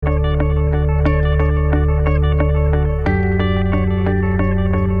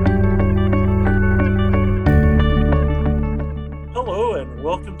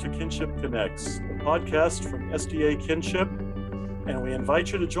Kinship Connects, a podcast from SDA Kinship, and we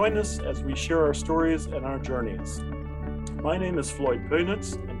invite you to join us as we share our stories and our journeys. My name is Floyd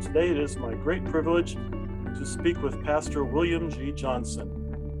Pönitz, and today it is my great privilege to speak with Pastor William G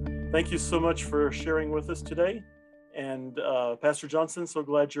Johnsson. Thank you so much for sharing with us today. And Pastor Johnsson, so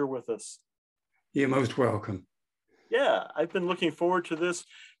glad you're with us. You're most welcome. Yeah, I've been looking forward to this.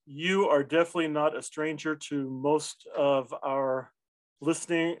 You are definitely not a stranger to most of our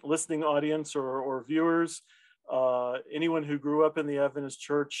listening audience or viewers. Anyone who grew up in the Adventist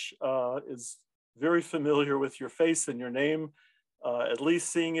church is very familiar with your face and your name, at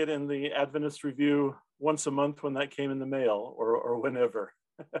least seeing it in the Adventist Review once a month when that came in the mail or whenever.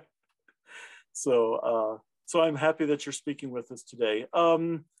 So I'm happy that you're speaking with us today.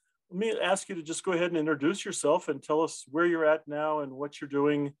 Let me ask you to just go ahead and introduce yourself and tell us where you're at now and what you're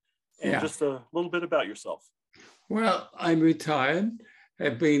doing, and just a little bit about yourself. Well, I'm retired,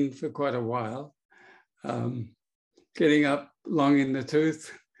 have been for quite a while, getting up long in the tooth,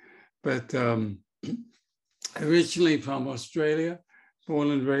 but originally from Australia,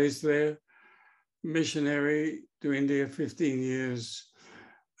 born and raised there, missionary to India, 15 years,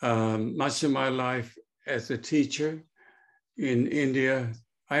 much of my life as a teacher in India.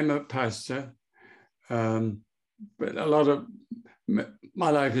 I'm a pastor, but a lot of my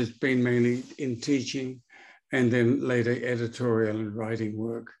life has been mainly in teaching and then later editorial and writing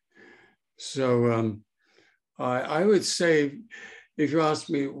work. So I would say, if you ask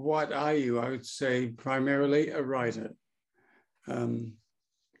me, what are you? I would say primarily a writer, with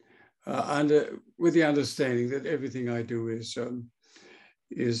the understanding that everything I do is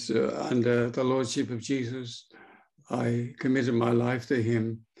under the Lordship of Jesus. I committed my life to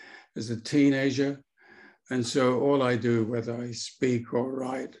him as a teenager. And so all I do, whether I speak or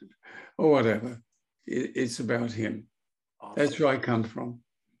write or whatever, it's about him. Awesome. That's where I come from.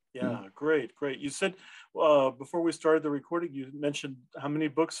 Yeah, great. You said before we started the recording, you mentioned how many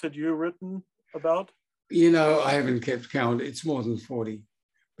books had you written about? You know, I haven't kept count. It's more than 40.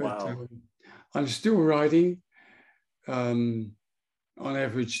 But wow. I'm still writing, on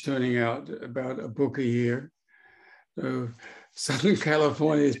average turning out about a book a year. So Southern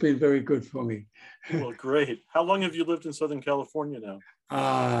California has been very good for me. Well, great. How long have you lived in Southern California now?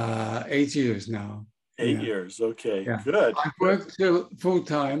 8 years now. 8 years. Okay, yeah. Good. I worked full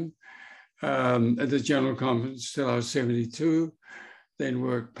time at the General Conference till I was 72, then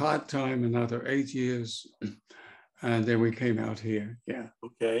worked part time another 8 years, and then we came out here. Yeah.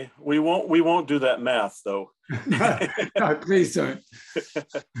 Okay. We won't do that math though. No, please don't.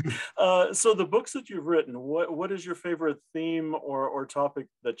 So the books that you've written, what is your favorite theme or topic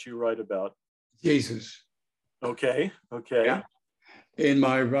that you write about? Jesus. Okay. Yeah. In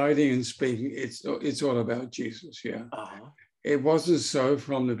my writing and speaking, it's all about Jesus. Yeah. Uh-huh. It wasn't so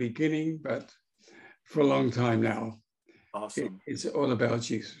from the beginning, but for a long time now. Awesome. It's all about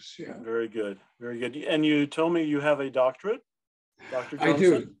Jesus. Yeah. Very good. And you told me you have a doctorate, Dr. Johnsson? I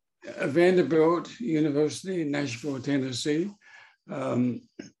do. Vanderbilt University in Nashville, Tennessee, in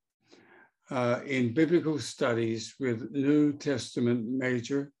biblical studies with New Testament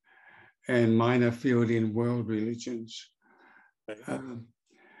major and minor field in world religions.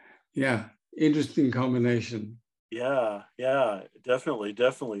 Okay. Interesting combination. Yeah, definitely.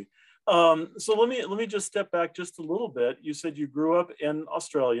 So let me just step back just a little bit. You said you grew up in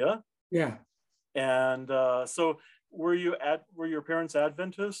Australia. Yeah. And so were your parents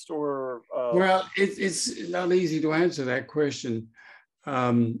Adventist or? Well, it's not easy to answer that question.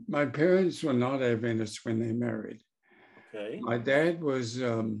 My parents were not Adventist when they married. Okay. My dad was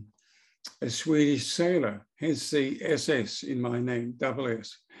a Swedish sailor, hence the SS in my name, double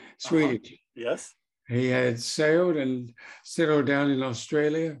S, Swedish. Yes. He had sailed and settled down in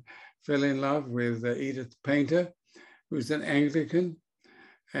Australia, fell in love with Edith Painter, who's an Anglican.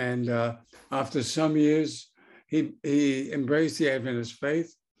 And after some years, he embraced the Adventist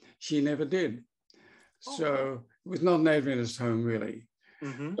faith. She never did. So it was not an Adventist home, really.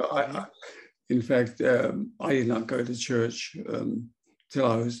 Mm-hmm. So in fact, I did not go to church till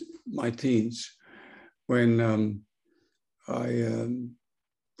I was my teens, when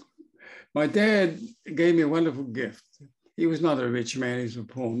my dad gave me a wonderful gift. He was not a rich man, he was a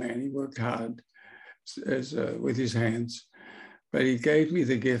poor man. He worked hard with his hands, but he gave me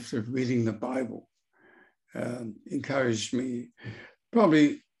the gift of reading the Bible, encouraged me,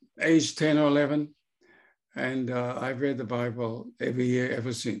 probably age 10 or 11. And I've read the Bible every year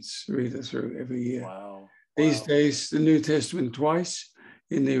ever since, read it through every year. Wow. These days, the New Testament twice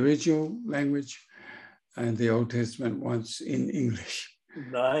in the original language and the Old Testament once in English.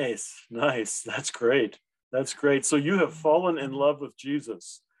 Nice. That's great. So you have fallen in love with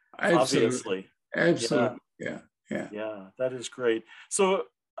Jesus. obviously. Absolutely. Yeah. Yeah, that is great. So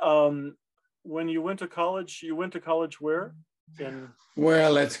when you went to college where?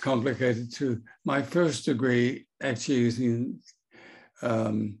 Well, that's complicated too. My first degree actually is in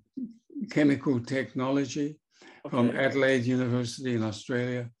chemical technology from Adelaide University in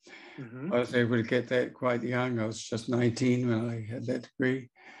Australia. I was able to get that quite young. I was just 19 when I had that degree,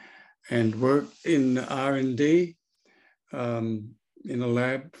 and worked in R&D in a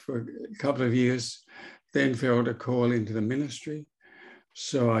lab for a couple of years, then felt a call into the ministry.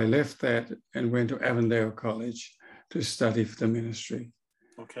 So I left that and went to Avondale College to study for the ministry.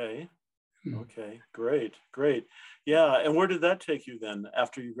 Okay. Great. Yeah, and where did that take you then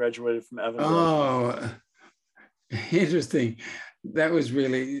after you graduated from Avondale? Oh, interesting. That's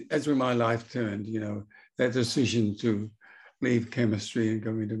where my life turned, that decision to leave chemistry and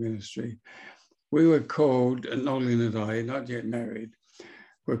go into ministry. We were called, Nolan and I, not yet married,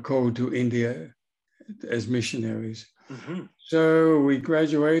 were called to India as missionaries. So we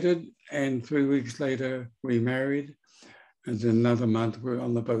graduated, and 3 weeks later we married, and another month we're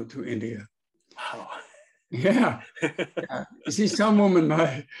on the boat to India. Wow. Yeah. You see, some woman,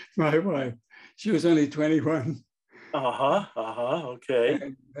 my wife, she was only 21.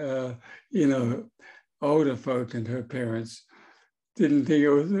 Okay. And, older folk and her parents didn't think it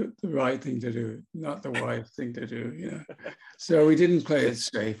was the right thing to do, not the wise thing to do, So we didn't play it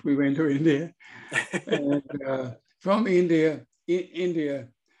safe. We went to India. And from India,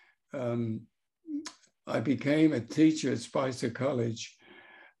 I became a teacher at Spicer College,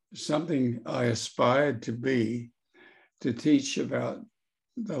 something I aspired to be, to teach about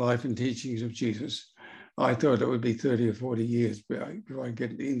the life and teachings of Jesus. I thought it would be 30 or 40 years before I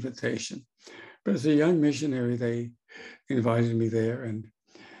get the invitation. But as a young missionary, they invited me there.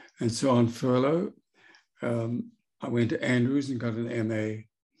 And so on furlough, I went to Andrews and got an MA.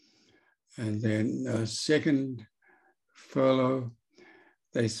 And then second furlough,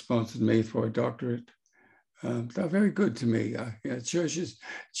 they sponsored me for a doctorate. They're very good to me. Church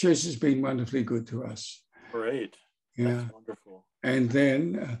has been wonderfully good to us. Great. Yeah. That's wonderful. And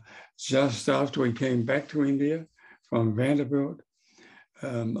then just after we came back to India from Vanderbilt,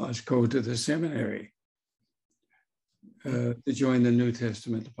 I was called to the seminary to join the New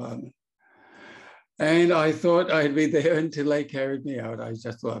Testament department. And I thought I'd be there until they carried me out. I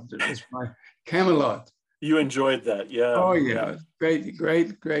just loved it. It was my Camelot. You enjoyed that, yeah. Oh, yeah.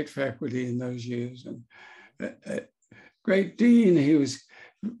 Great faculty in those years. And great dean. He was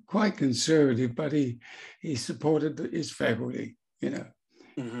quite conservative, but he supported his faculty,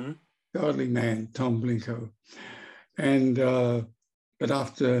 Godly man, Tom Blinko. And but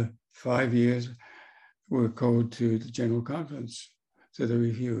after 5 years, we were called to the General Conference, to the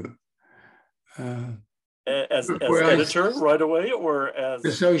review. As editor right away, or as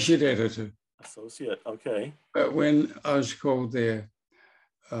associate editor? Associate, okay. But when I was called there,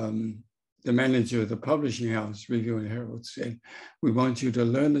 the manager of the publishing house, Review and Herald, said, "We want you to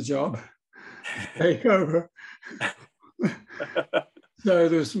learn the job, take over." So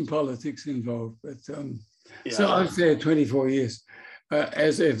there was some politics involved, but so I was there 24 years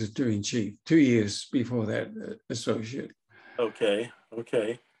as editor-in-chief, 2 years before that, associate. Okay.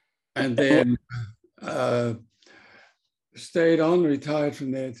 And then stayed on, retired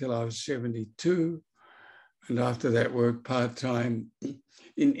from there until I was 72. And after that, worked part-time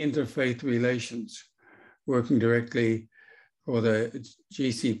in interfaith relations, working directly for the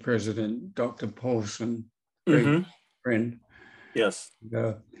GC president, Dr. Paulson, great friend. Yes.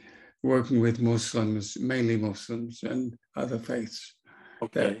 Working with Muslims, mainly Muslims and other faiths.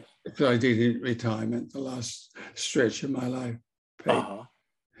 Okay. So I did in retirement, the last stretch of my life. Yeah.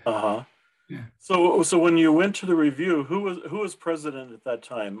 So when you went to the review, who was president at that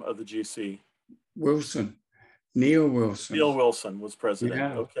time of the GC? Wilson. Neil Wilson. Neil Wilson was president.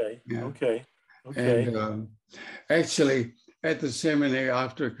 Yeah. Okay. And actually, at the seminary,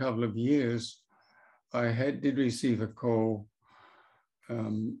 after a couple of years, I did receive a call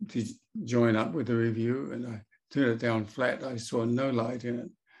to join up with the review, and I turned it down flat. I saw no light in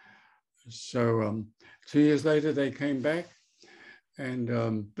it. So 2 years later, they came back,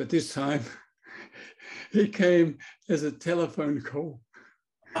 and but this time it came as a telephone call.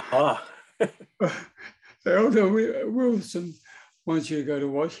 Elder Wilson wants you to go to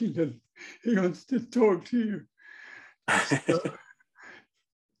Washington. He wants to talk to you.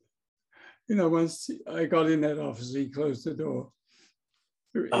 So, once I got in that office, he closed the door.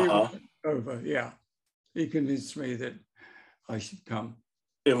 It was over, yeah. He convinced me that I should come.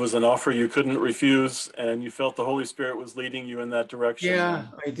 It was an offer you couldn't refuse, and you felt the Holy Spirit was leading you in that direction. Yeah,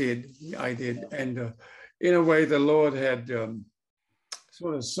 I did. And in a way, the Lord had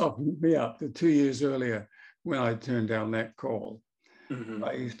sort of softened me up. The 2 years earlier, when I turned down that call,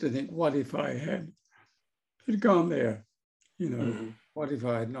 I used to think, what if I had gone there? You know, what if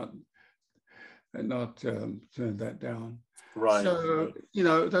I had not turned that down? Right. So, you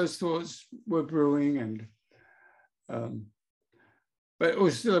know, those thoughts were brewing, and but it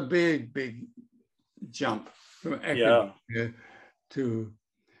was still a big jump from academia to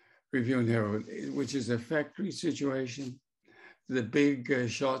Review and Herald, which is a factory situation. The big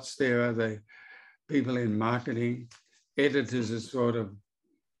shots there are the people in marketing. Editors are sort of,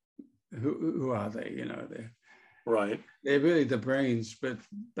 who are they? You know, they're really the brains, but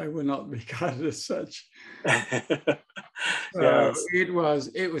they were not regarded as such. Yes. It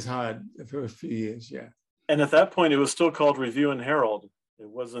was hard the first few years, yeah. And at that point, it was still called Review and Herald. It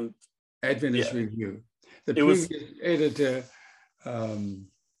wasn't Adventist Review. The previous editor,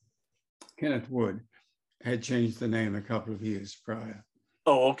 Kenneth Wood, had changed the name a couple of years prior.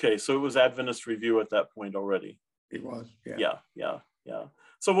 Oh, okay. So it was Adventist Review at that point already. It was, yeah. Yeah.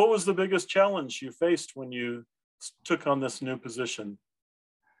 So what was the biggest challenge you faced when you took on this new position?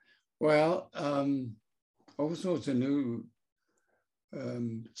 Well, all sorts of new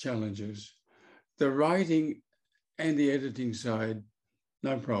challenges. The writing and the editing side,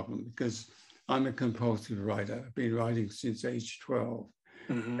 no problem, because I'm a compulsive writer. I've been writing since age 12.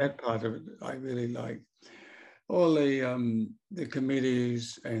 That part of it I really like. All the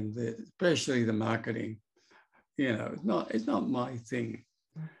committees and especially the marketing, you know, it's not my thing.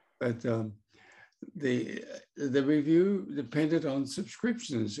 But the review depended on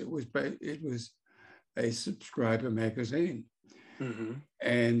subscriptions. It was a subscriber magazine,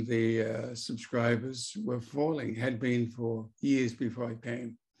 and the subscribers were falling, had been for years before I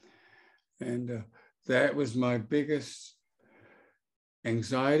came, and that was my biggest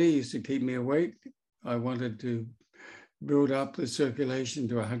anxiety. Used to keep me awake. I wanted to build up the circulation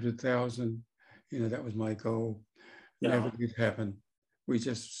to 100,000. You know, that was my goal. Never did happen. We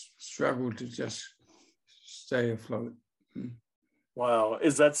just struggled to just stay afloat. Wow.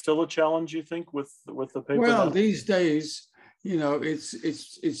 Is that still a challenge, you think, with the paper? Well, these days, you know,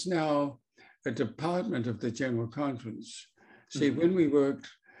 it's now a department of the General Conference. See, when we worked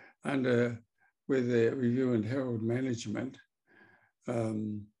with the Review and Herald management,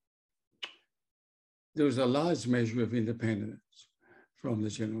 there was a large measure of independence from the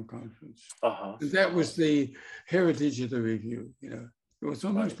General Conference. That was the heritage of the review. You know, it was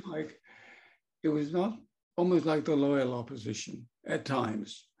almost like, it was not almost like the loyal opposition at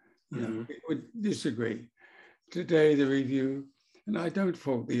times. You know, it would disagree. Today, the review, and I don't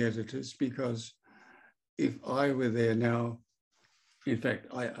fault the editors, because if I were there now, in fact,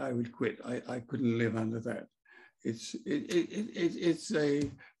 I would quit. I couldn't live under that. It's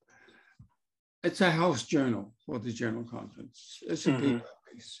a house journal for the General Conference. It's a big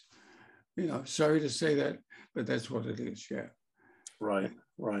piece. You know, sorry to say that, but that's what it is, yeah. Right.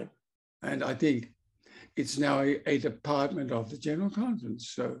 And I think it's now a department of the General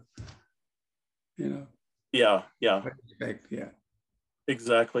Conference, so, you know. Yeah. Yeah.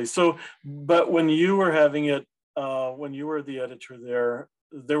 Exactly. So, but when you were having it, when you were the editor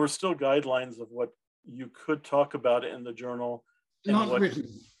there were still guidelines of what you could talk about in the journal. Not written,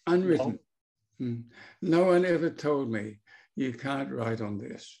 unwritten. No one ever told me you can't write on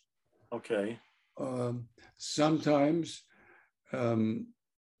this. Okay. Sometimes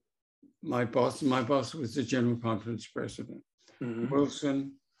my boss was the General Conference president.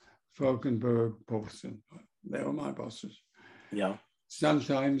 Wilson, Falkenberg, Paulson, they were my bosses. Yeah.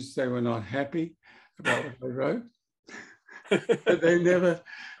 Sometimes they were not happy about what I wrote, but they never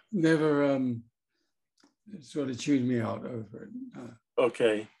sort of chewed me out over it.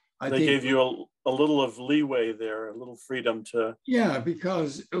 Okay. They gave you a little of leeway there, a little freedom to... Yeah,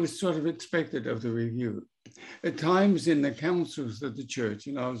 because it was sort of expected of the review. At times in the councils of the church,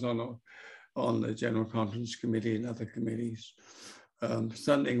 you know, I was on the General Conference Committee and other committees,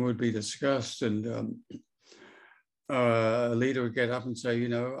 something would be discussed, and a leader would get up and say, you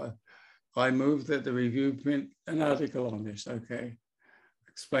know, I move that the review print an article on this, okay,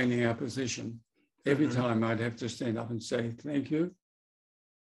 explaining our position. Every time I'd have to stand up and say, thank you.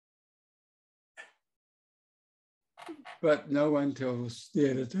 But no one tells the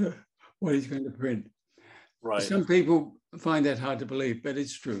editor what he's going to print. Right. Some people find that hard to believe, but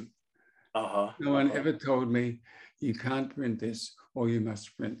it's true. No one ever told me you can't print this or you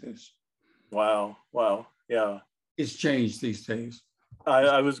must print this. Wow. Yeah. It's changed these days.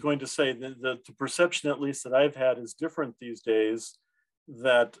 I was going to say that the perception, at least that I've had, is different these days.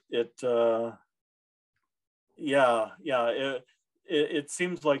 That it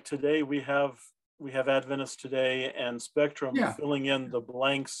seems like today we have we have Adventist Today and Spectrum Yeah. filling in the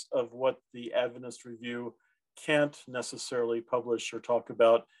blanks of what the Adventist Review can't necessarily publish or talk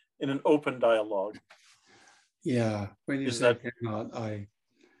about in an open dialogue. Yeah, when you Is say that cannot, I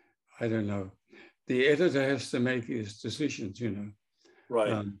don't know. The editor has to make his decisions, you know.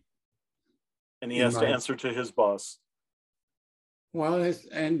 right? And he in has to my- answer to his boss. Well,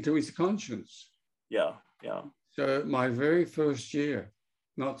 and to his conscience. Yeah, yeah. So my very first year,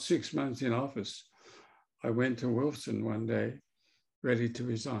 not 6 months in office, I went to Wilson one day, ready to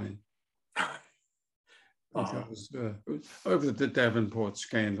resign. Because it was over the Davenport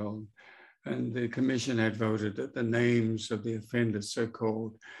scandal, and the commission had voted that the names of the offenders,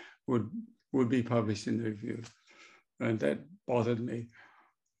 so-called, would be published in the review, and that bothered me.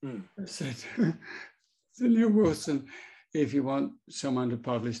 I said, Neil Wilson, if you want someone to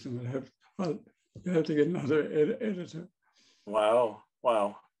publish them, you have to get another editor. Wow,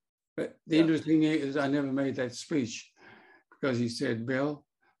 wow. But the interesting thing is, I never made that speech because he said, Bill,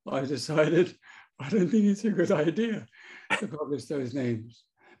 I decided I don't think it's a good idea to publish those names.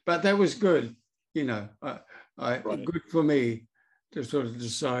 But that was good, you know, good for me to sort of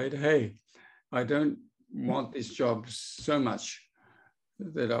decide, hey, I don't want this job so much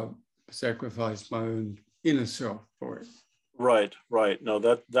that I'll sacrifice my own inner self for it. Right, right. No,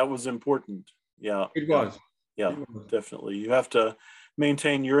 that was important. Yeah. It was. Yeah, definitely. You have to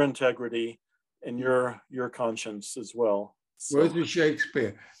maintain your integrity and your conscience as well. So, words of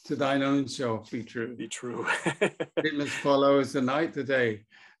Shakespeare, to thine own self be true. Be true. It must follow as the night the day.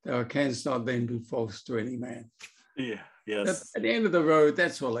 Thou canst not then be false to any man. Yeah, yes. At the end of the road,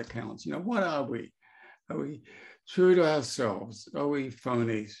 that's all that counts. You know, what are we? Are we true to ourselves? Are we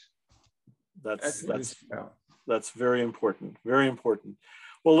phonies? That's very important. Very important.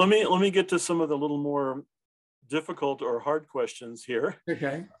 Well, let me get to some of the little more difficult or hard questions here.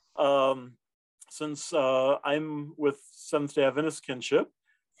 Okay. Since I'm with Seventh-day Adventist Kinship,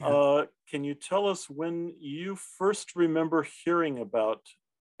 can you tell us when you first remember hearing about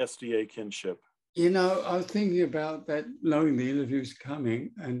SDA Kinship? You know, I was thinking about that, knowing the interview's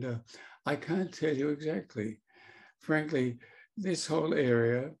coming, and I can't tell you exactly. Frankly, this whole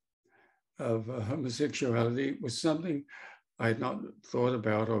area of homosexuality was something I had not thought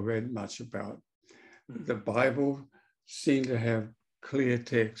about or read much about. The Bible seemed to have clear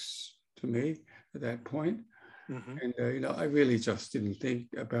texts to me at that point. And, you know, I really just didn't think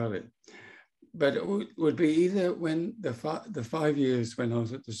about it. But it would be either when the 5 years when I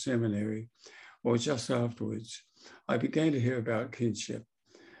was at the seminary or just afterwards, I began to hear about kinship.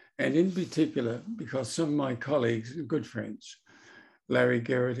 And in particular, because some of my colleagues and good friends, Larry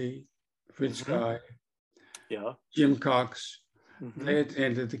Garrity, Fritz Guy, Jim Cox, they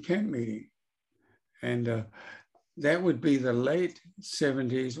attended the camp meeting. And that would be the late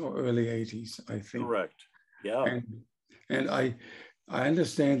 70s or early 80s, I think. Correct. Yeah. And I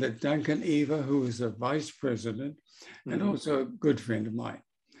understand that Duncan Eva, who was the vice president and also a good friend of mine,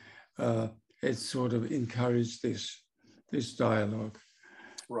 had sort of encouraged this dialogue.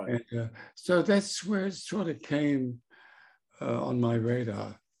 Right. And so that's where it sort of came on my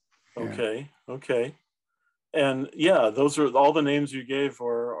radar. Okay. Okay. And yeah, those are all the names you gave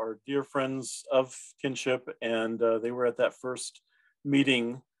are dear friends of Kinship, and they were at that first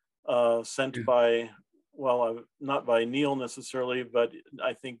meeting sent by, well, not by Neil necessarily, but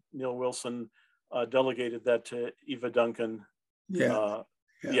I think Neil Wilson delegated that to Eva Duncan. And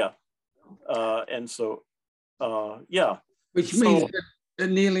so, Which means that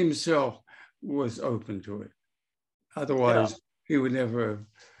Neil himself was open to it. Otherwise, he would never have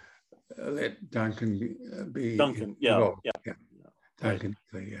let Duncan be Duncan. involved. Duncan.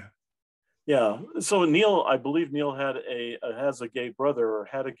 Right. Yeah. So Neil, I believe Neil has a gay brother or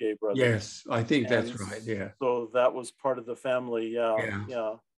had a gay brother. Yes, I think that's right. Yeah. So that was part of the family.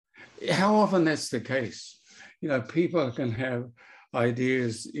 Yeah. How often that's the case? You know, people can have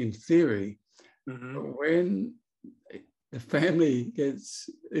ideas in theory, but when the family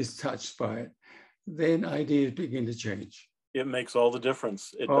is touched by it, then ideas begin to change. It makes all the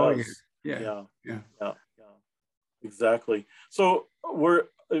difference. It does. Yeah. Exactly. So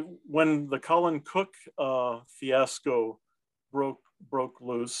when the Colin Cook fiasco broke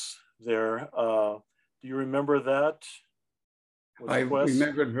loose there, do you remember that? I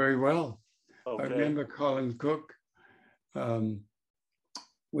remember it very well. Okay. I remember Colin Cook.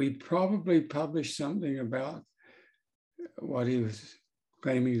 We probably published something about what he was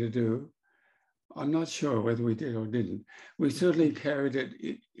claiming to do. I'm not sure whether we did or didn't. We certainly carried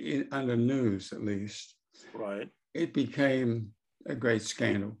it under news, at least. Right. It became a great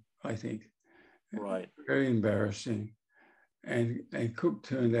scandal, I think. Right. Very embarrassing. And Cook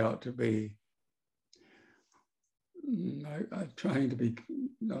turned out to be I'm trying to be,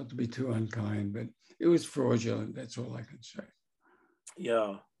 not to be too unkind, but it was fraudulent. That's all I can say.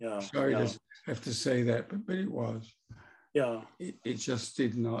 Yeah. Sorry to have to say that, but it was. Yeah. It just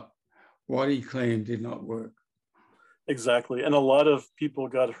did not, what he claimed did not work. Exactly. And a lot of people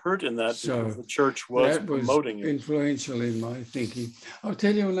got hurt in that because the church was promoting it. Influential in my thinking. I'll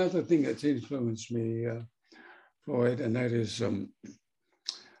tell you another thing that's influenced me, Floyd, and that is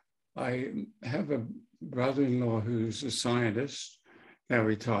I have a brother-in-law who's a scientist, now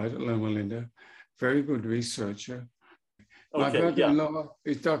retired at Loma Linda, very good researcher. My brother-in-law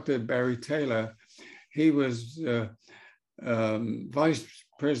is Dr. Barry Taylor. He was vice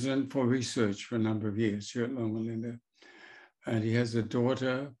president for research for a number of years here at Loma Linda. And he has a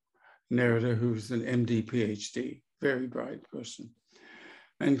daughter, Nerida, who's an MD, PhD, very bright person.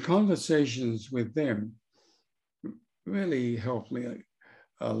 And conversations with them really helped me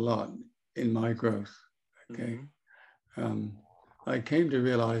a lot in my growth, okay? I came to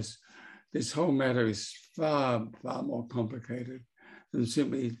realize this whole matter is far, far more complicated than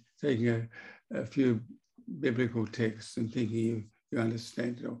simply taking a few biblical texts and thinking you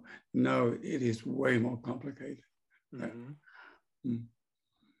understand it all. No, it is way more complicated.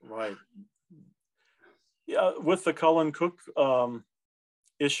 Right. Yeah, with the Colin Cook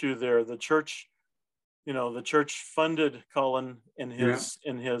issue there, the church, the church funded Colin in his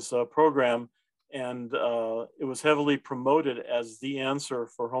program, and it was heavily promoted as the answer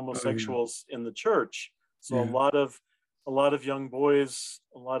for homosexuals in the church. So a lot of young boys,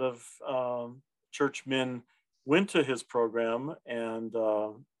 a lot of church men went to his program, and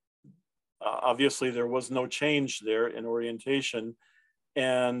obviously there was no change there in orientation.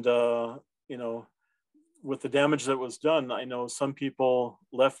 And with the damage that was done, I know some people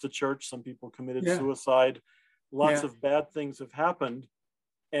left the church, some people committed suicide, lots of bad things have happened,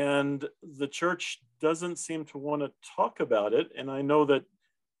 and the church doesn't seem to want to talk about it. And I know that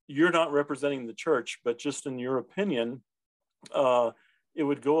you're not representing the church, but just in your opinion, it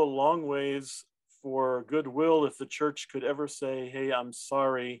would go a long ways for goodwill if the church could ever say, hey, I'm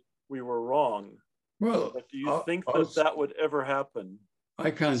sorry, we were wrong. Well, but do you think that would ever happen?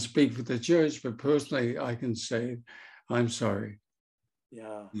 I can't speak for the church, but personally, I can say, I'm sorry.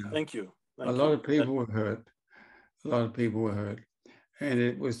 Yeah. Thank you. A lot of people were hurt. A lot of people were hurt. And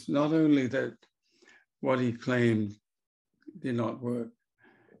it was not only that what he claimed did not work,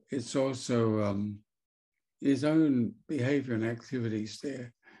 it's also his own behavior and activities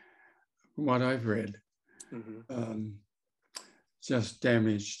there, from what I've read, just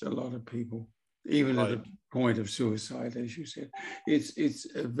damaged a lot of people, even at the point of suicide, as you said. It's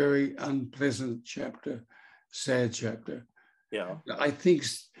a very unpleasant chapter, sad chapter. Yeah. I think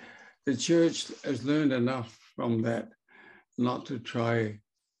the church has learned enough from that not to try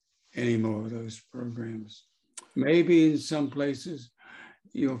any more of those programs. Maybe in some places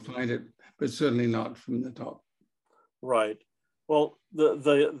you'll find it, but certainly not from the top. Right. Well,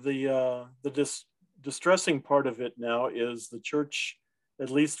 the distressing part of it now is the church, at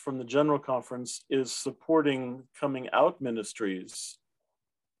least from the General Conference, is supporting coming out ministries,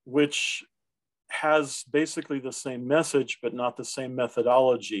 which has basically the same message, but not the same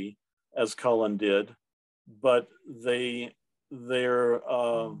methodology as Colin did. But they're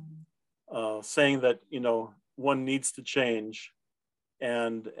saying that, one needs to change.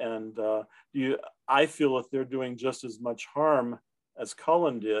 And I feel that they're doing just as much harm as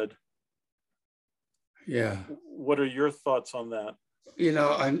Colin did. Yeah. What are your thoughts on that?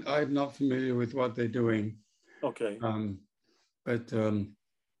 I'm not familiar with what they're doing. Okay. But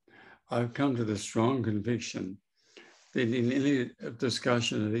I've come to the strong conviction that in any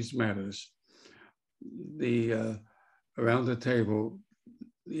discussion of these matters, around the table,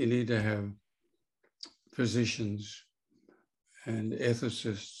 you need to have physicians and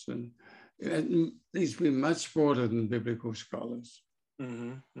ethicists, and it needs to be much broader than biblical scholars.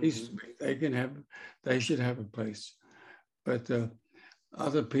 They should have a place, but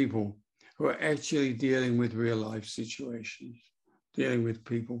other people who are actually dealing with real life situations, dealing with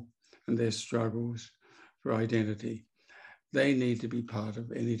people and their struggles for identity, they need to be part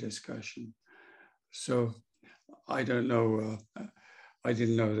of any discussion. So I don't know. I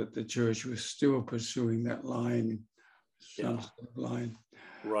didn't know that the church was still pursuing that line, some sort of line.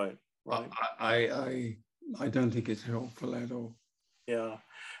 Right. I don't think it's helpful at all. Yeah.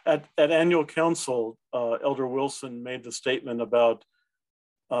 At annual council, Elder Wilson made the statement about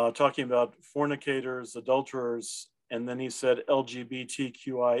talking about fornicators, adulterers, and then he said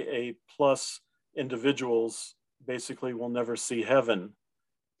LGBTQIA plus individuals basically will never see heaven.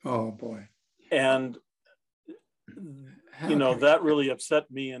 Oh boy. And you know, that really upset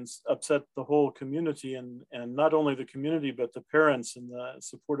me and upset the whole community, and not only the community, but the parents and the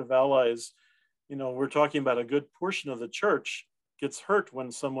supportive allies. You know, we're talking about a good portion of the church gets hurt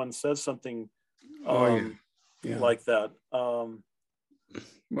when someone says something like that.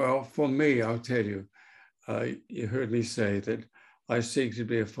 Well, for me, I'll tell you, you heard me say that I seek to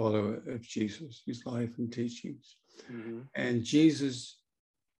be a follower of Jesus, his life and teachings. Mm-hmm. And Jesus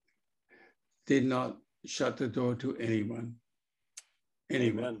did not shut the door to anyone.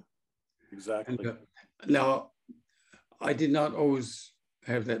 Amen. Exactly. And, now, I did not always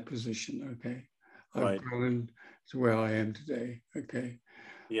have that position, okay? I've grown to where I am today, okay?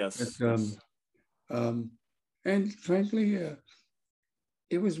 Yes. But, and frankly,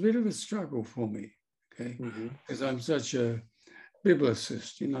 it was a bit of a struggle for me, okay? Because I'm such a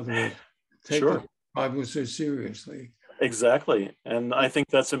biblicist, in other words, take the Bible so seriously. Exactly. And I think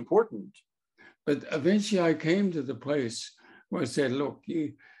that's important. But eventually I came to the place where I said, look,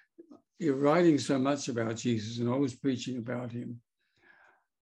 you're writing so much about Jesus and always preaching about him.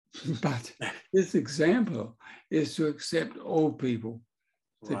 But this example is to accept all people,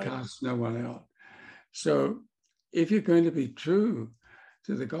 to cast no one out. So if you're going to be true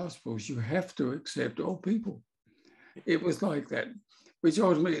to the Gospels, you have to accept all people. It was like that, which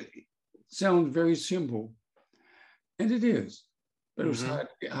ultimately sounds very simple. And it is, but it was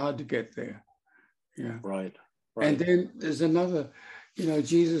hard to get there. Yeah. Right. And then there's another, you know,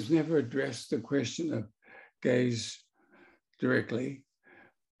 Jesus never addressed the question of gays directly,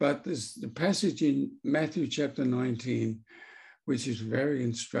 but there's the passage in Matthew chapter 19, which is very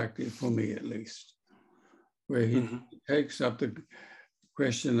instructive for me, at least, where he takes up the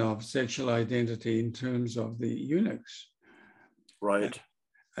question of sexual identity in terms of the eunuchs. Right.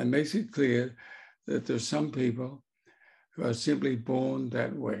 And makes it clear that there's some people who are simply born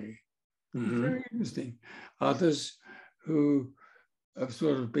that way. Very interesting. Others who have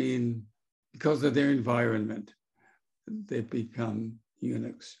sort of been, because of their environment, they've become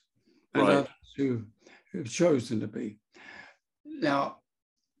eunuchs. And others who've chosen to be. Now,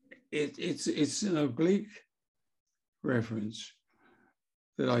 it's an oblique reference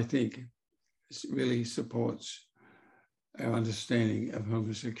that I think really supports our understanding of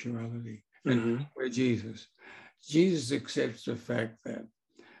homosexuality. And where Jesus accepts the fact that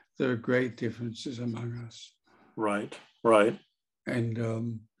there are great differences among us. Right.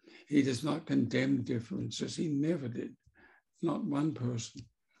 And he does not condemn differences. He never did. Not one person.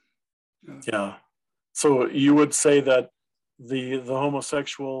 Yeah. So you would say that the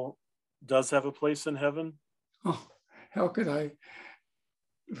homosexual does have a place in heaven? Oh, how could I?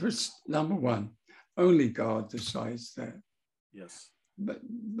 First, number one, only God decides that. Yes. But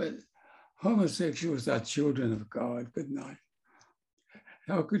homosexuals are children of God. Good night.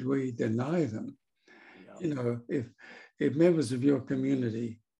 How could we deny them? Yeah. You know, if members of your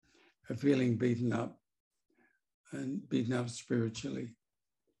community are feeling beaten up and beaten up spiritually,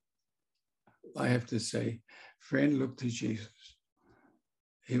 I have to say, friend, look to Jesus.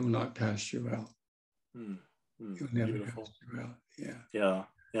 He will not cast you out. He'll never cast you out.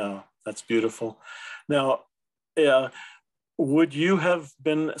 Yeah, that's beautiful. Now, would you have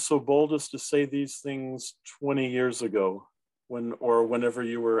been so bold as to say these things 20 years ago, whenever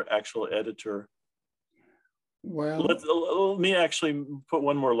you were actual editor? Well, let me actually put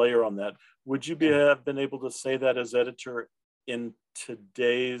one more layer on that. Would you have been able to say that as editor in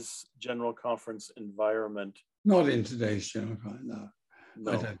today's General Conference environment? Not in today's General Conference,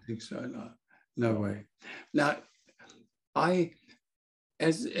 no. I don't think so, no way. Now,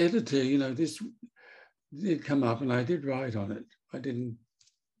 as editor, you know, this did come up and I did write on it. I didn't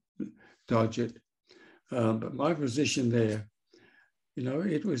dodge it. But my position there, you know,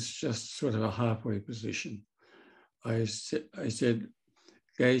 it was just sort of a halfway position. I said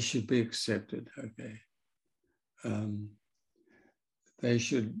gays should be accepted, okay. They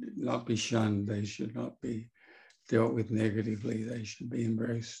should not be shunned. They should not be dealt with negatively. They should be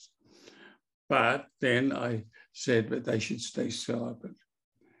embraced. But then I said, but they should stay celibate.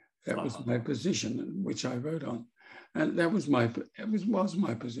 That was my position, which I wrote on. And that was my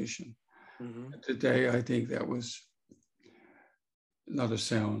position. Today, I think that was not a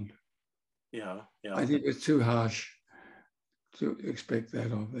sound. Yeah. I think it's too harsh to expect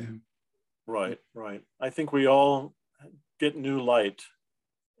that of them. Right. I think we all get new light,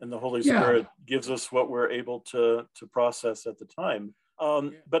 and the Holy Spirit gives us what we're able to process at the time.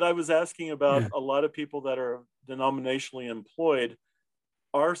 But I was asking about a lot of people that are denominationally employed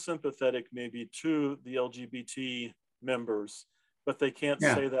are sympathetic maybe to the LGBT members, but they can't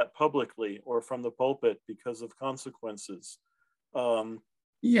say that publicly or from the pulpit because of consequences. Well,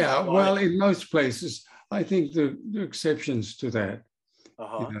 in most places, I think the exceptions to that,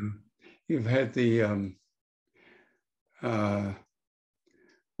 Uh-huh. you've had the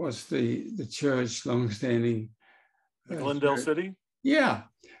what's the church longstanding? The Glendale church. City? Yeah.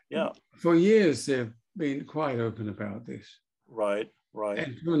 Yeah. For years, they've been quite open about this. Right.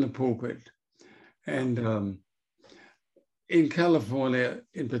 And from the pulpit. And in California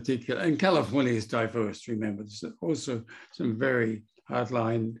in particular, and California is diverse, remember, there's also some very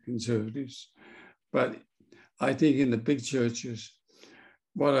hardline conservatives. But I think in the big churches,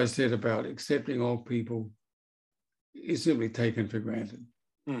 what I said about accepting all people is simply taken for granted.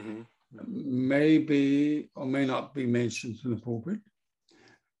 Mm-hmm. Maybe or may not be mentioned in the pulpit,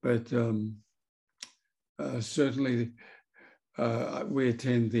 but certainly we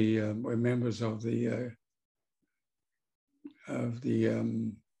attend we're members of the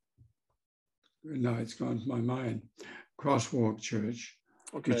now it's gone to my mind, Crosswalk Church,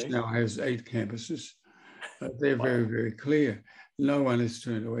 which now has 8 campuses. They're very, very clear. No one is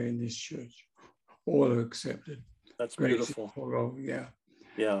turned away in this church. All are accepted. That's beautiful. Yeah.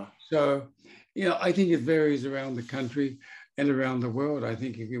 Yeah. So, I think it varies around the country and around the world. I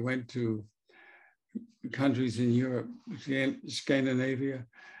think if you went to countries in Europe, Scandinavia,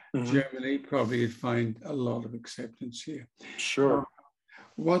 Germany, probably you'd find a lot of acceptance here. Sure.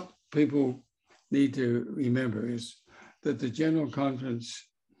 What people need to remember is that the General Conference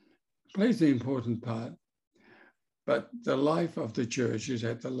plays an important part, but the life of the church is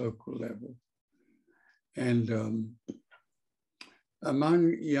at the local level. And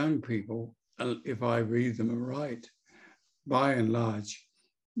among young people, if I read them right, by and large,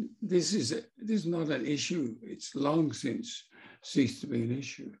 this is not an issue. It's long since ceased to be an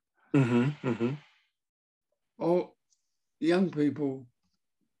issue. All young people,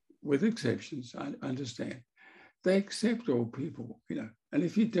 with exceptions, I understand, they accept all people, and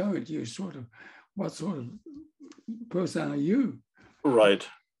if you don't, you're what sort of person are you? Right.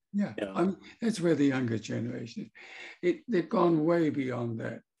 Yeah. I mean, that's where the younger generation, they've gone way beyond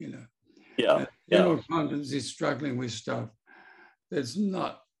that, Yeah. General Conference is struggling with stuff that's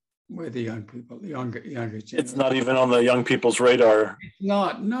not where the young people, the younger generation. It's not even on the young people's radar. It's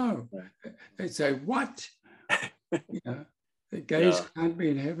not, no. They say, what? The gays can't be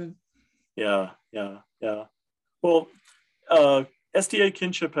in heaven. Yeah. Well, SDA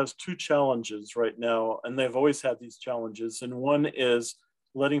Kinship has 2 challenges right now, and they've always had these challenges. And one is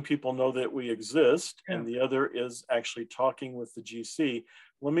letting people know that we exist, and the other is actually talking with the GC.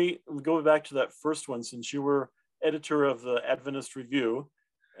 Let me go back to that first one, since you were editor of the Adventist Review,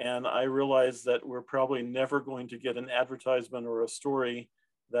 and I realized that we're probably never going to get an advertisement or a story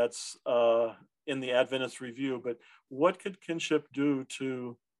that's in the Adventist Review, but what could Kinship do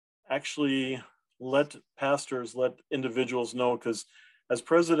to actually let pastors, let individuals know? Because as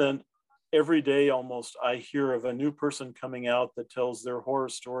president, every day almost I hear of a new person coming out that tells their horror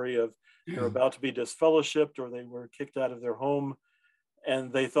story of they're about to be disfellowshipped, or they were kicked out of their home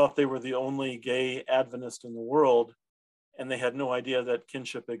and they thought they were the only gay Adventist in the world, and they had no idea that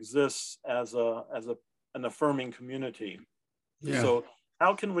Kinship exists as an affirming community. So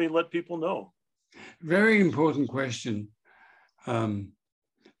how can we let people know? Very important question. And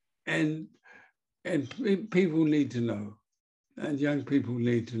people need to know, and young people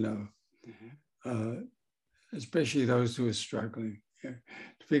need to know, especially those who are struggling, to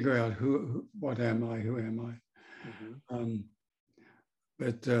figure out what am I, who am I.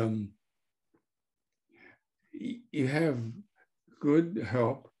 But you have good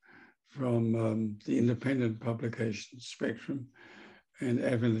help from the independent publication Spectrum and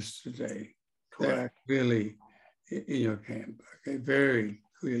Adventist Today. Correct. They are clearly in your camp, okay, very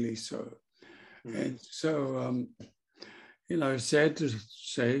clearly so. And so, sad to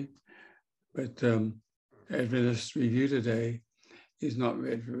say, but Adventist Review Today is not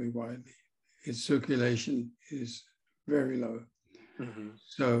read very widely. Its circulation is very low.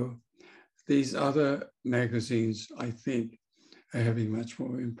 So these other magazines, I think, are having much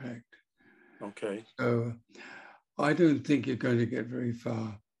more impact. Okay. So I don't think you're going to get very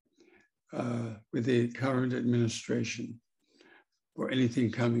far with the current administration or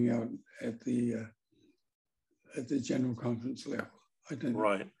anything coming out at the General Conference level. I don't.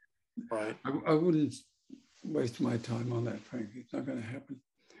 Right. I wouldn't waste my time on that, frankly. It's not going to happen.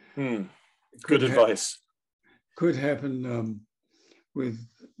 Good advice. Could happen with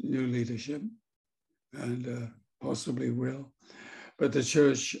new leadership, and possibly will. But the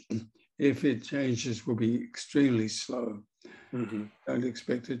church, if it changes, will be extremely slow. Don't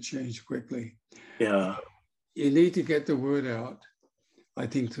expect it to change quickly. Yeah. You need to get the word out, I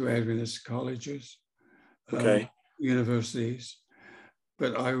think, through Adventist colleges, universities.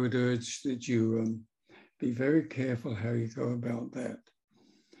 But I would urge that you be very careful how you go about that.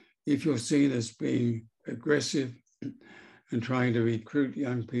 If you're seen as being aggressive and trying to recruit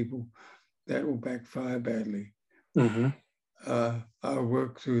young people, that will backfire badly. Mm-hmm. I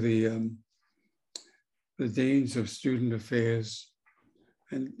work through the deans of student affairs,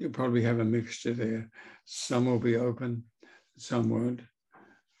 and you'll probably have a mixture there. Some will be open, some won't,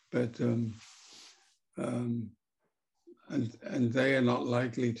 but and they are not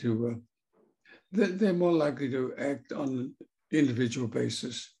likely to. They're more likely to act on an individual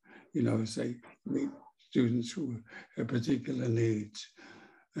basis, as they meet students who have particular needs,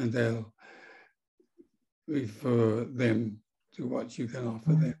 and they'll refer them to what you can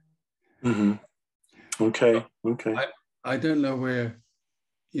offer them. Mm-hmm. Okay. I don't know where,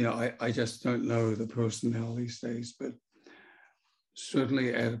 I just don't know the personnel these days, but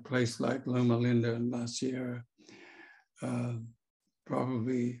certainly at a place like Loma Linda and La Sierra,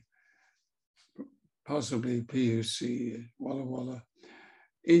 possibly PUC, Walla Walla.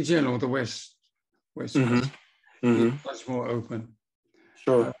 In general, the West Mm-hmm. Coast is much more open.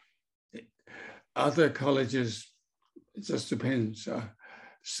 Sure. Other colleges, it just depends.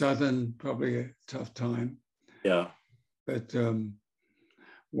 Southern, probably a tough time. Yeah. But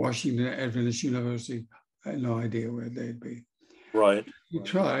Washington Adventist University, I had no idea where they'd be. Right. You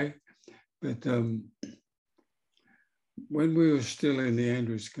try, but when we were still in the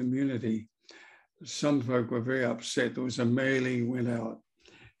Andrews community, some folk were very upset. There was a mailing went out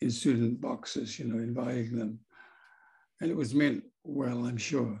in student boxes, inviting them. And it was meant well, I'm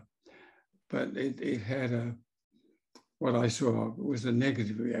sure. But it had what I saw was a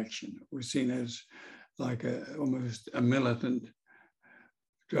negative reaction. It was seen as like almost a militant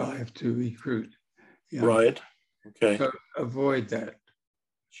drive to recruit. Right. Okay. So avoid that.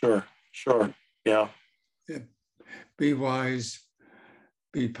 Sure. Yeah. Be wise,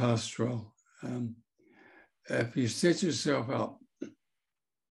 be pastoral. If you set yourself up,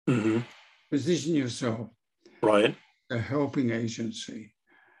 position yourself, right, a helping agency,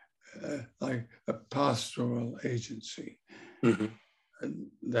 like a pastoral agency, and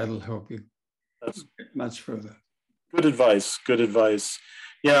that'll help you much further. Good advice.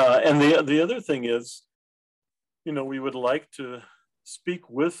 Yeah, and the other thing is, we would like to speak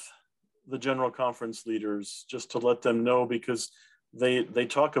with the General Conference leaders just to let them know, because they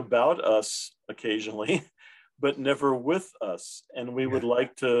talk about us occasionally, but never with us. And we would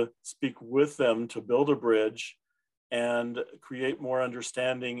like to speak with them to build a bridge and create more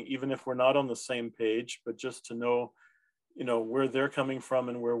understanding, even if we're not on the same page, but just to know, where they're coming from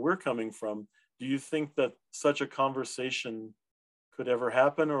and where we're coming from. Do you think that such a conversation could ever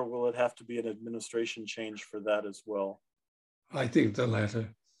happen, or will it have to be an administration change for that as well? I think the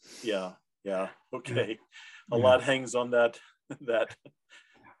latter. Yeah. Okay. A lot hangs on that.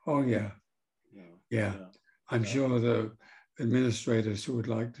 Oh, yeah. I'm sure the administrators who would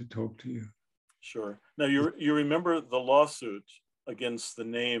like to talk to you. Sure. Now, you remember the lawsuit against the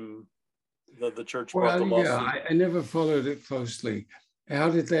name, the church brought the lawsuit? Yeah, I never followed it closely. How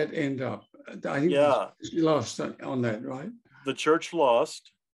did that end up? I think you lost on that, right? The church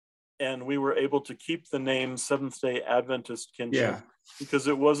lost, and we were able to keep the name Seventh-day Adventist Kinship because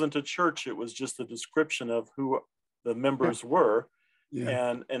it wasn't a church. It was just a description of who the members were.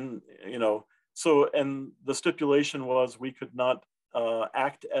 Yeah. And so the stipulation was we could not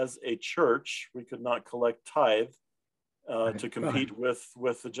act as a church. We could not collect tithe to compete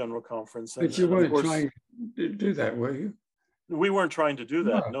with the General Conference. But you weren't trying to do that, were you? We weren't trying to do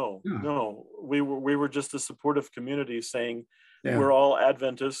that. No. We were just a supportive community saying we're all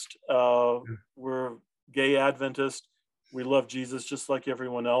Adventist. We're gay Adventist. We love Jesus just like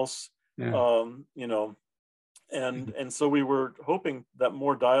everyone else. And so we were hoping that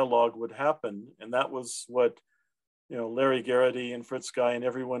more dialogue would happen, and that was what Larry Garrity and Fritz Guy and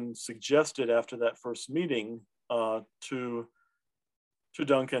everyone suggested after that first meeting to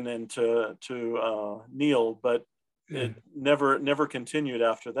Duncan and to Neil, but it never continued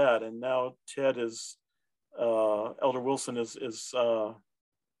after that. And now Ted Elder Wilson is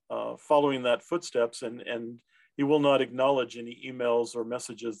following that footsteps, and he will not acknowledge any emails or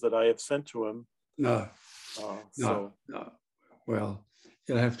messages that I have sent to him. No. Well,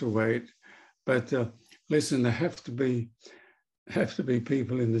 you'll have to wait. But listen, there have to be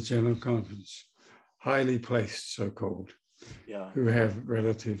people in the General Conference, highly placed, so-called, who have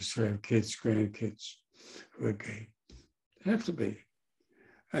relatives, who have kids, grandkids, who are gay. They have to be.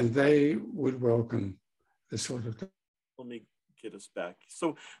 And they would welcome this sort of thing. Let me get us back.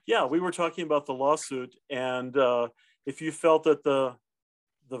 So, we were talking about the lawsuit, and if you felt that the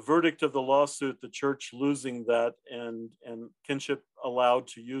verdict of the lawsuit, the church losing that, and Kinship allowed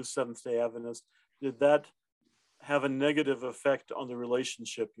to use Seventh-day Adventist, did that have a negative effect on the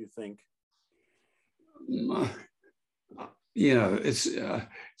relationship, you think? It's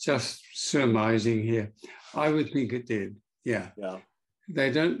just surmising here. I would think it did. Yeah. Yeah.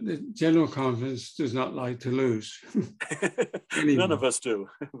 The General Conference does not like to lose. None of us do.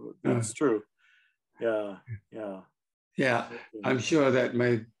 That's true. Yeah. Yeah, I'm sure that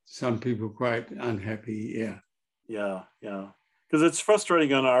made some people quite unhappy. Yeah. Because it's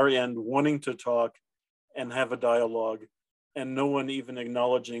frustrating on our end, wanting to talk and have a dialogue, and no one even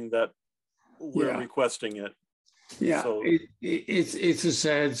acknowledging that we're requesting it. Yeah, so, it's a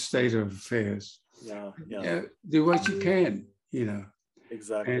sad state of affairs. Yeah. Do what you can,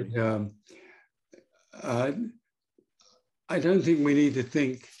 Exactly. And I don't think we need to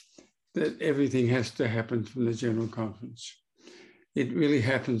think that everything has to happen from the General Conference. It really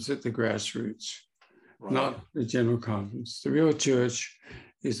happens at the grassroots, not the General Conference. The real church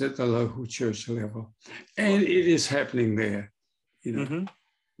is at the local church level, and it is happening there.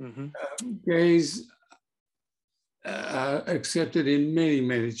 Gays are accepted in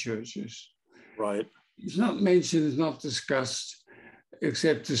many churches. Right. It's not mentioned, it's not discussed,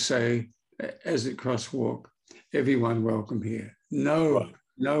 except to say, as at Crosswalk, everyone welcome here. No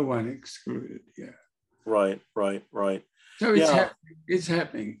one excluded. Yeah. Right. So it's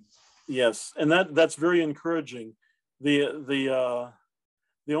happening. Yes, and that's very encouraging. The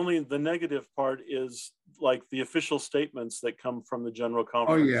negative part is like the official statements that come from the General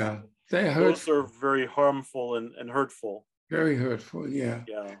Conference. Oh yeah, those are very harmful and hurtful. Very hurtful. Yeah.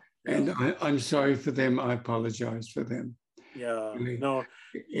 And I'm sorry for them. I apologize for them. Yeah. Really. No,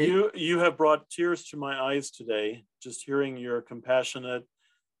 you have brought tears to my eyes today, just hearing your compassionate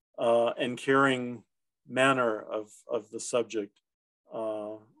and caring manner of the subject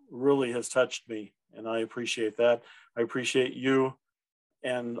really has touched me, and I appreciate that. I appreciate you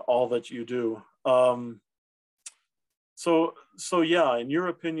and all that you do. So yeah, in your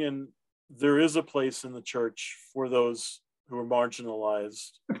opinion, there is a place in the church for those who are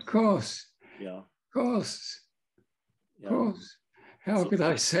marginalized. Of course. Yeah. Of course. Of course. How could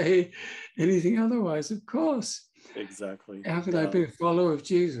I say anything otherwise? Of course. Exactly. How could I be a follower of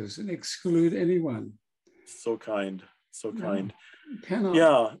Jesus and exclude anyone? So kind. So kind. Cannot.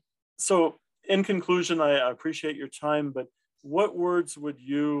 Yeah. So in conclusion, I appreciate your time, but what words would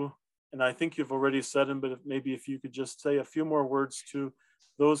you, and I think you've already said them, but maybe if you could just say a few more words to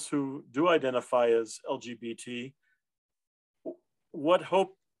those who do identify as LGBT, what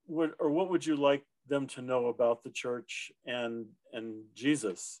would you like them to know about the church and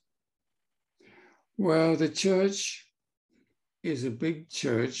Jesus? Well, the church is a big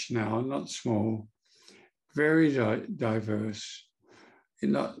church now, not small, very diverse,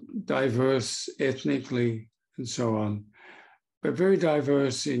 not diverse ethnically and so on, but very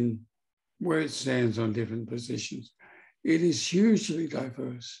diverse in where it stands on different positions. It is hugely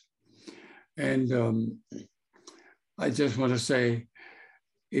diverse. And I just want to say,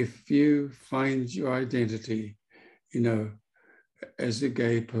 if you find your identity, as a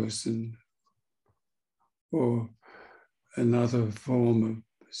gay person or another form of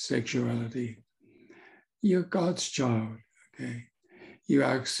sexuality, you're God's child, okay? You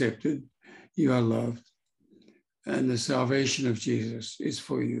are accepted, you are loved, and the salvation of Jesus is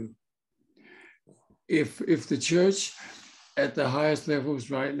for you. If the church at the highest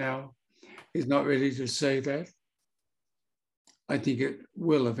levels right now is not ready to say that, I think it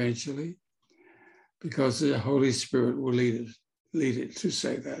will eventually, because the Holy Spirit will lead it to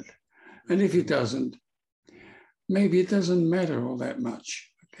say that. And if it doesn't, maybe it doesn't matter all that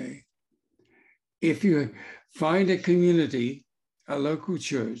much, okay? If you find a community, a local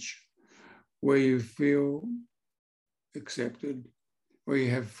church, where you feel accepted, where you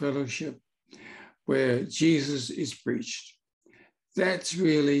have fellowship, where Jesus is preached, that's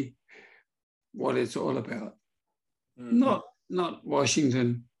really what it's all about. Not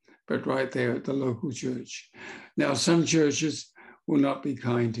Washington, but right there at the local church. Now, some churches will not be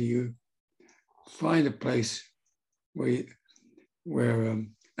kind to you. Find a place where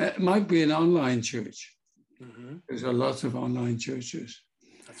it might be an online church. There's lots of online churches.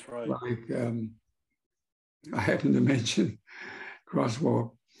 That's right. Like I happen to mention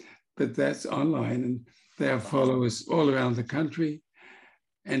Crosswalk, but that's online, and there are followers all around the country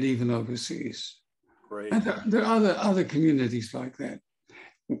and even overseas. Great. And there are other communities like that.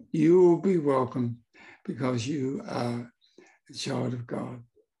 You will be welcome because you are a child of God.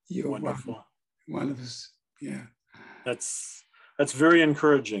 You're wonderful. One of us. Yeah. That's very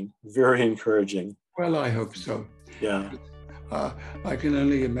encouraging. Very encouraging. Well, I hope so. Yeah. I can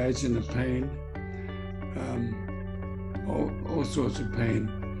only imagine the pain, all sorts of pain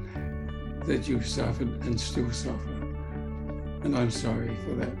that you've suffered and still suffer. And I'm sorry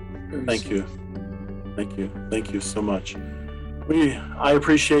for that. Thank you. Thank you. Thank you so much. I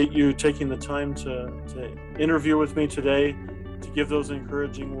appreciate you taking the time to interview with me today, to give those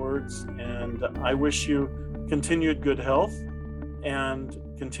encouraging words. And I wish you continued good health and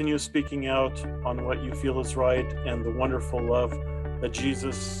continue speaking out on what you feel is right and the wonderful love that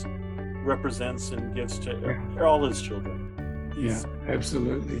Jesus represents and gives to all his children.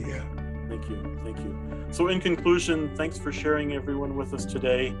 Absolutely. Yeah. Thank you. Thank you. So in conclusion, thanks for sharing everyone with us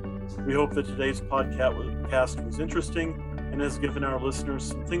today. We hope that today's podcast was interesting and has given our listeners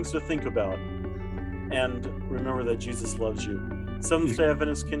some things to think about. And remember that Jesus loves you. Seventh-day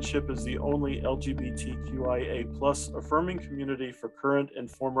Adventist Kinship is the only LGBTQIA+ affirming community for current and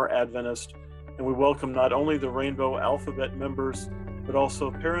former Adventist, and we welcome not only the Rainbow Alphabet members, but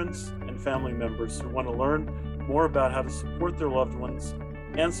also parents and family members who want to learn more about how to support their loved ones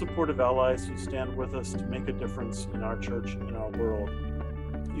and supportive allies who stand with us to make a difference in our church and our world.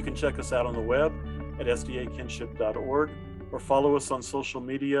 You can check us out on the web at sdakinship.org or follow us on social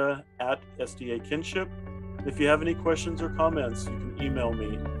media at SDA Kinship. If you have any questions or comments, you can email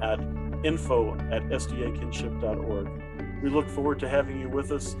me at info@sdakinship.org. We look forward to having you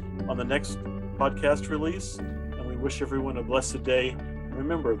with us on the next podcast release, and we wish everyone a blessed day.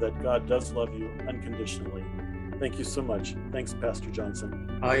 Remember that God does love you unconditionally. Thank you so much. Thanks, Pastor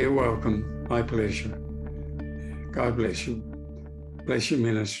Johnsson. You're welcome. My pleasure. God bless you. Bless your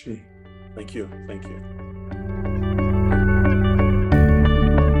ministry. Thank you. Thank you.